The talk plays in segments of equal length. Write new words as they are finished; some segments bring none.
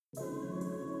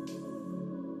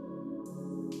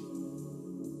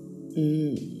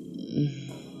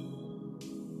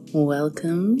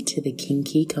Welcome to the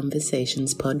Kinky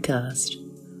Conversations podcast,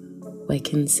 where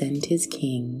consent is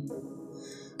king,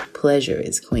 pleasure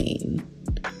is queen,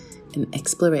 and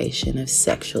exploration of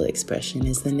sexual expression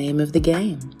is the name of the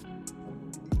game.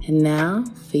 And now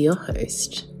for your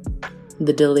host,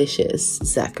 the delicious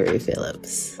Zachary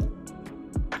Phillips.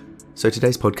 So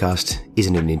today's podcast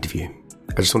isn't an interview.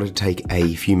 I just wanted to take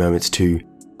a few moments to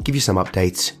give you some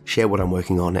updates, share what I'm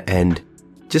working on, and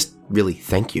just really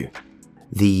thank you.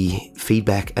 The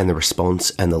feedback and the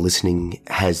response and the listening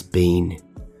has been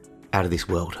out of this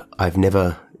world. I've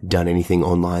never done anything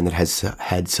online that has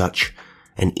had such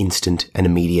an instant and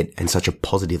immediate and such a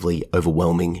positively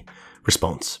overwhelming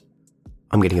response.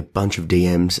 I'm getting a bunch of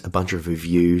DMs, a bunch of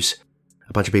reviews,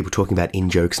 a bunch of people talking about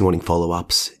in-jokes and wanting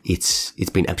follow-ups. It's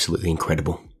been absolutely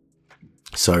incredible.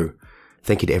 So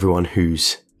thank you to everyone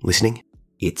who's listening.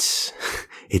 It's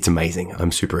amazing.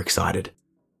 I'm super excited.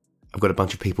 I've got a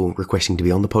bunch of people requesting to be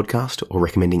on the podcast or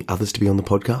recommending others to be on the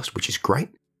podcast, which is great.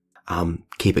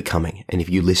 Keep it coming. And if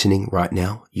you're listening right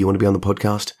now, you want to be on the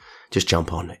podcast, just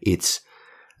jump on. It's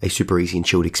a super easy and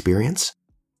chilled experience.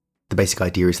 The basic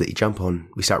idea is that you jump on,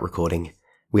 we start recording,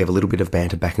 we have a little bit of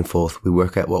banter back and forth, we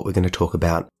work out what we're going to talk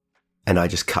about, and I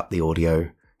just cut the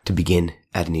audio to begin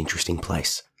at an interesting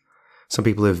place. Some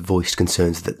people have voiced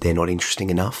concerns that they're not interesting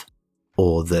enough,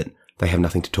 or that they have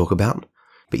nothing to talk about,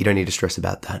 but you don't need to stress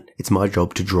about that. It's my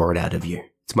job to draw it out of you.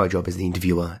 It's my job as the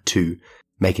interviewer to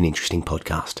make an interesting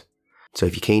podcast. So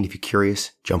if you're keen, if you're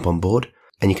curious, jump on board,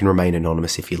 and you can remain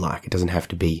anonymous if you like. It doesn't have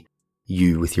to be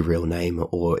you with your real name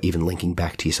or even linking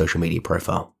back to your social media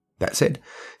profile. That said,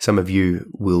 some of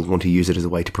you will want to use it as a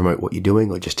way to promote what you're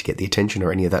doing or just to get the attention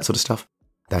or any of that sort of stuff.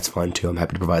 That's fine too. I'm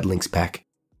happy to provide links back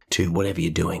to whatever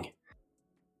you're doing.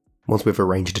 Once we've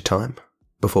arranged a time,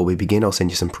 before we begin, I'll send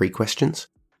you some pre-questions,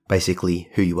 basically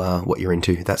who you are, what you're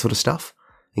into, that sort of stuff,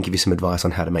 and give you some advice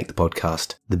on how to make the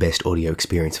podcast the best audio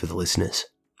experience for the listeners.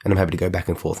 And I'm happy to go back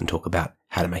and forth and talk about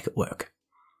how to make it work.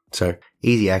 So,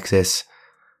 easy access,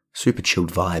 super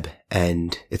chilled vibe,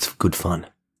 and it's good fun.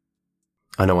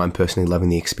 I know I'm personally loving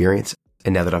the experience,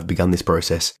 and now that I've begun this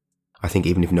process, I think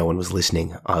even if no one was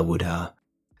listening, I would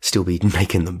still be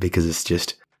making them because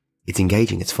it's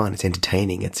engaging, it's fun, it's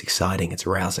entertaining, it's exciting, it's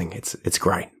arousing, it's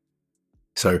great.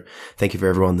 So thank you for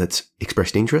everyone that's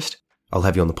expressed interest. I'll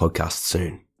have you on the podcast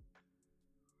soon.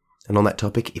 And on that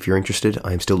topic, if you're interested,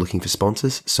 I am still looking for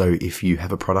sponsors. So if you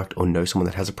have a product or know someone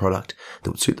that has a product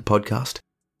that would suit the podcast,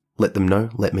 let them know,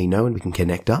 let me know, and we can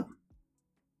connect up.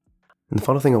 And the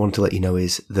final thing I wanted to let you know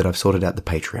is that I've sorted out the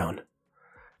Patreon.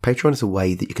 Patreon is a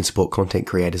way that you can support content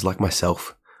creators like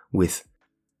myself with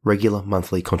regular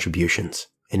monthly contributions.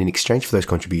 And in exchange for those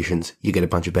contributions, you get a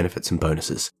bunch of benefits and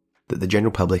bonuses that the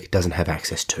general public doesn't have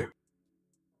access to.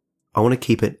 I want to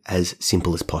keep it as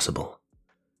simple as possible,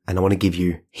 and I want to give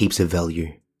you heaps of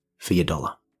value for your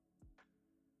dollar.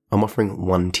 I'm offering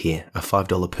one tier, a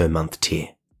 $5 per month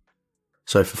tier.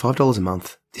 So for $5 a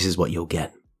month, this is what you'll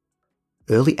get.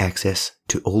 Early access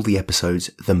to all the episodes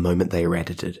the moment they are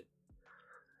edited.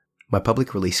 My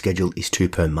public release schedule is 2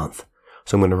 per month,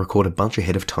 so I'm going to record a bunch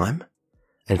ahead of time.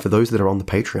 And for those that are on the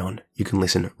Patreon, you can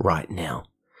listen right now.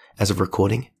 As of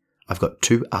recording, I've got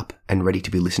 2 up and ready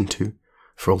to be listened to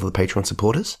for all of the Patreon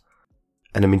supporters.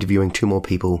 And I'm interviewing 2 more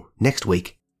people next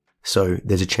week. So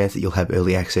there's a chance that you'll have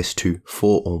early access to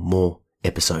 4 or more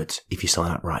episodes if you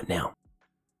sign up right now.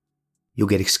 You'll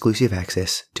get exclusive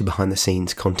access to behind the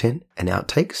scenes content and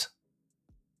outtakes.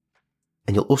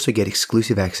 And you'll also get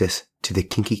exclusive access to the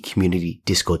Kinky Community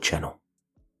Discord channel.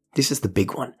 This is the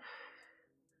big one.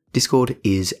 Discord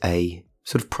is a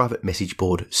sort of private message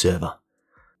board server.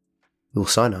 You'll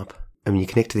sign up, and when you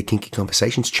connect to the Kinky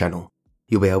Conversations channel,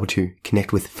 you'll be able to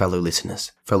connect with fellow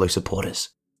listeners, fellow supporters.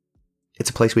 It's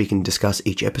a place where you can discuss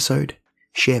each episode,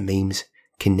 share memes,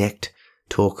 connect,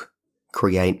 talk,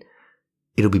 create.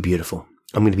 It'll be beautiful.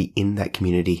 I'm going to be in that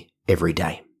community every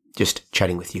day, just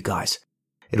chatting with you guys.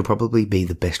 It'll probably be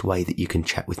the best way that you can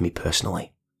chat with me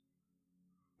personally.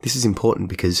 This is important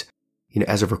because,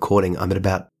 as of recording, I'm at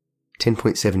about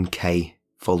 10.7k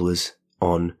followers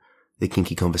on the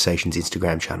Kinky Conversations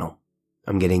Instagram channel.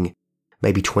 I'm getting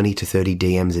maybe 20 to 30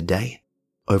 DMs a day,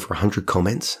 over 100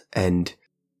 comments, and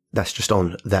that's just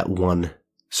on that one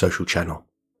social channel.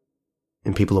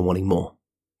 And people are wanting more.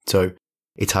 So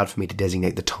it's hard for me to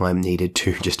designate the time needed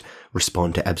to just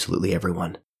respond to absolutely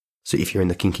everyone. So if you're in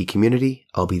the Kinky community,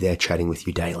 I'll be there chatting with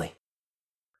you daily.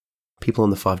 People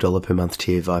on the $5 per month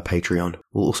tier via Patreon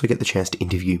will also get the chance to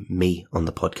interview me on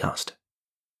the podcast.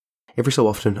 Every so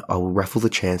often, I will raffle the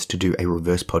chance to do a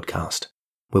reverse podcast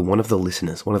where one of the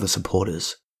listeners, one of the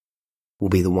supporters, will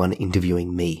be the one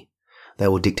interviewing me They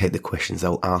will dictate the questions.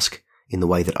 They'll ask in the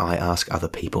way that I ask other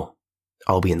people.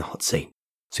 I'll be in the hot seat.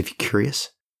 So if you're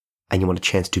curious and you want a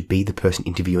chance to be the person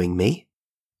interviewing me,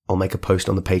 I'll make a post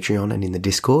on the Patreon and in the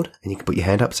Discord, and you can put your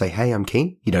hand up, say, hey, I'm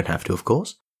keen. You don't have to, of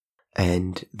course.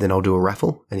 And then I'll do a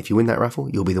raffle. And if you win that raffle,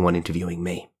 you'll be the one interviewing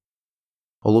me.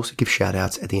 I'll also give shout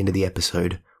outs at the end of the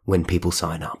episode when people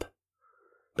sign up.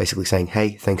 Basically saying,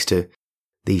 hey, thanks to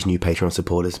these new Patreon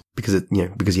supporters, because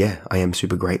I am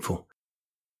super grateful.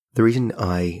 The reason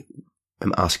I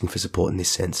am asking for support in this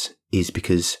sense is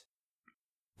because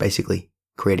basically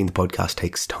creating the podcast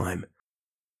takes time.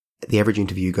 The average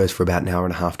interview goes for about an hour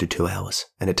and a half to 2 hours,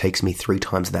 and it takes me 3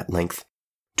 times that length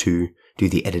to do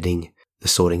the editing, the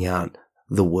sorting out,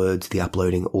 the words, the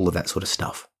uploading, all of that sort of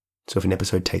stuff. So if an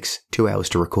episode takes 2 hours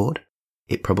to record,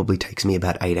 it probably takes me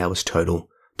about 8 hours total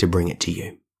to bring it to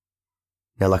you.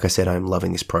 Now, like I said, I'm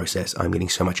loving this process. I'm getting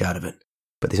so much out of it,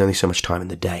 but there's only so much time in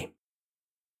the day.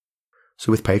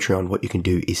 So with Patreon, what you can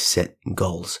do is set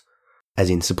goals,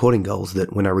 as in supporting goals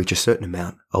that when I reach a certain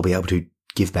amount, I'll be able to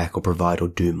give back or provide or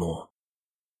do more.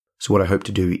 So what I hope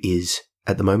to do is,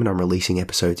 at the moment, I'm releasing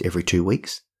episodes every 2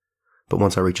 weeks, but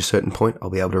once I reach a certain point, I'll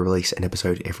be able to release an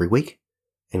episode every week.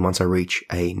 And once I reach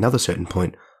another certain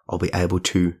point, I'll be able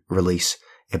to release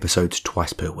episodes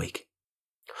twice per week.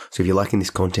 So if you're liking this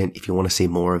content, if you want to see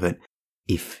more of it,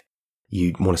 if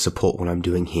you want to support what I'm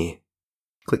doing here,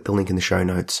 click the link in the show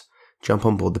notes, jump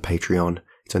on board the Patreon.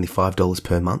 It's only $5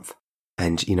 per month.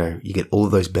 And, you get all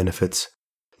of those benefits,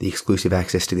 the exclusive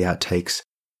access to the outtakes,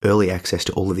 early access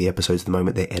to all of the episodes the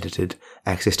moment they're edited,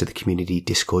 access to the community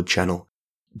Discord channel,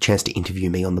 a chance to interview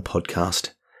me on the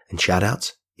podcast, and shout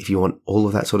outs. If you want all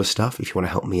of that sort of stuff, if you want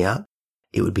to help me out,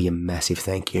 it would be a massive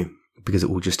thank you, because it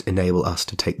will just enable us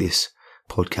to take this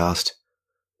podcast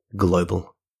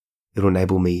global. It'll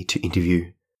enable me to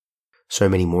interview so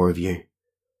many more of you.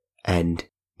 And,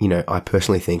 I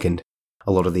personally think, and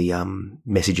a lot of the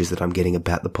messages that I'm getting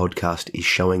about the podcast is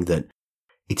showing that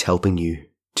it's helping you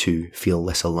to feel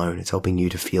less alone. It's helping you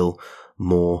to feel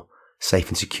more safe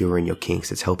and secure in your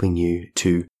kinks. It's helping you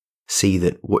to see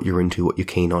that what you're into, what you're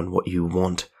keen on, what you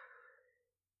want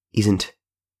isn't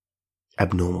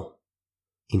abnormal.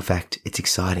 In fact, it's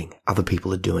exciting. Other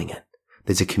people are doing it.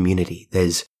 There's a community.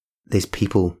 There's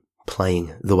people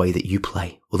playing the way that you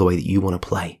play or the way that you want to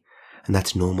play. And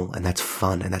that's normal and that's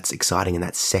fun and that's exciting and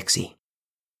that's sexy.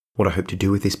 What I hope to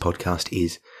do with this podcast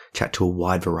is chat to a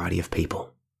wide variety of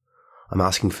people. I'm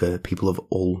asking for people of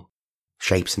all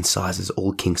shapes and sizes,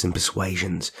 all kinks and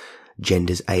persuasions,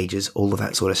 genders, ages, all of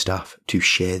that sort of stuff to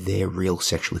share their real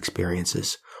sexual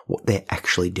experiences, what they're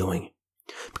actually doing.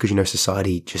 Because,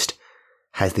 society just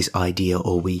has this idea,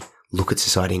 or we look at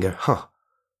society and go,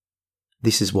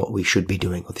 this is what we should be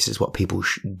doing, or this is what people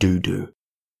do.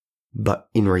 But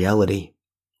in reality,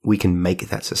 we can make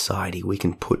that society. We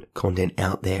can put content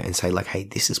out there and say like, hey,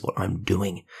 this is what I'm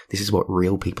doing. This is what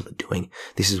real people are doing.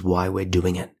 This is why we're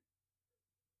doing it.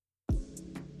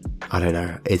 I don't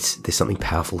know. There's something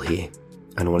powerful here.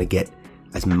 And I want to get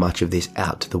as much of this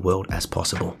out to the world as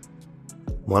possible.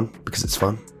 1, because it's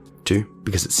fun. 2,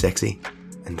 because it's sexy.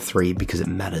 And 3, because it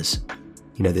matters.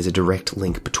 There's a direct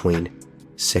link between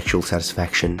sexual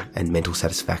satisfaction and mental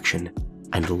satisfaction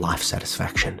and life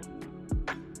satisfaction.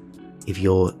 If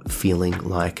you're feeling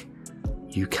like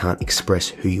you can't express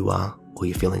who you are, or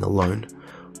you're feeling alone,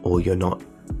 or you're not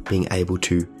being able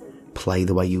to play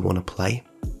the way you want to play,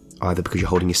 either because you're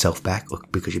holding yourself back or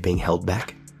because you're being held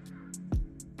back,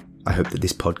 I hope that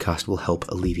this podcast will help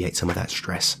alleviate some of that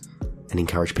stress and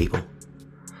encourage people.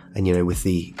 And with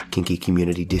the Kinky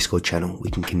Community Discord channel, we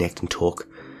can connect and talk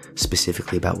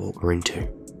specifically about what we're into.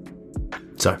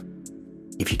 So,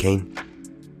 if you're keen,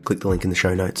 click the link in the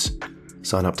show notes,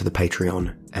 sign up to the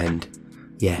Patreon, and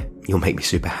you'll make me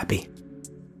super happy.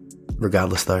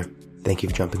 Regardless though, thank you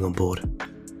for jumping on board,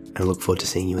 and I look forward to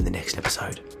seeing you in the next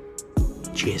episode.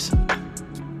 Cheers.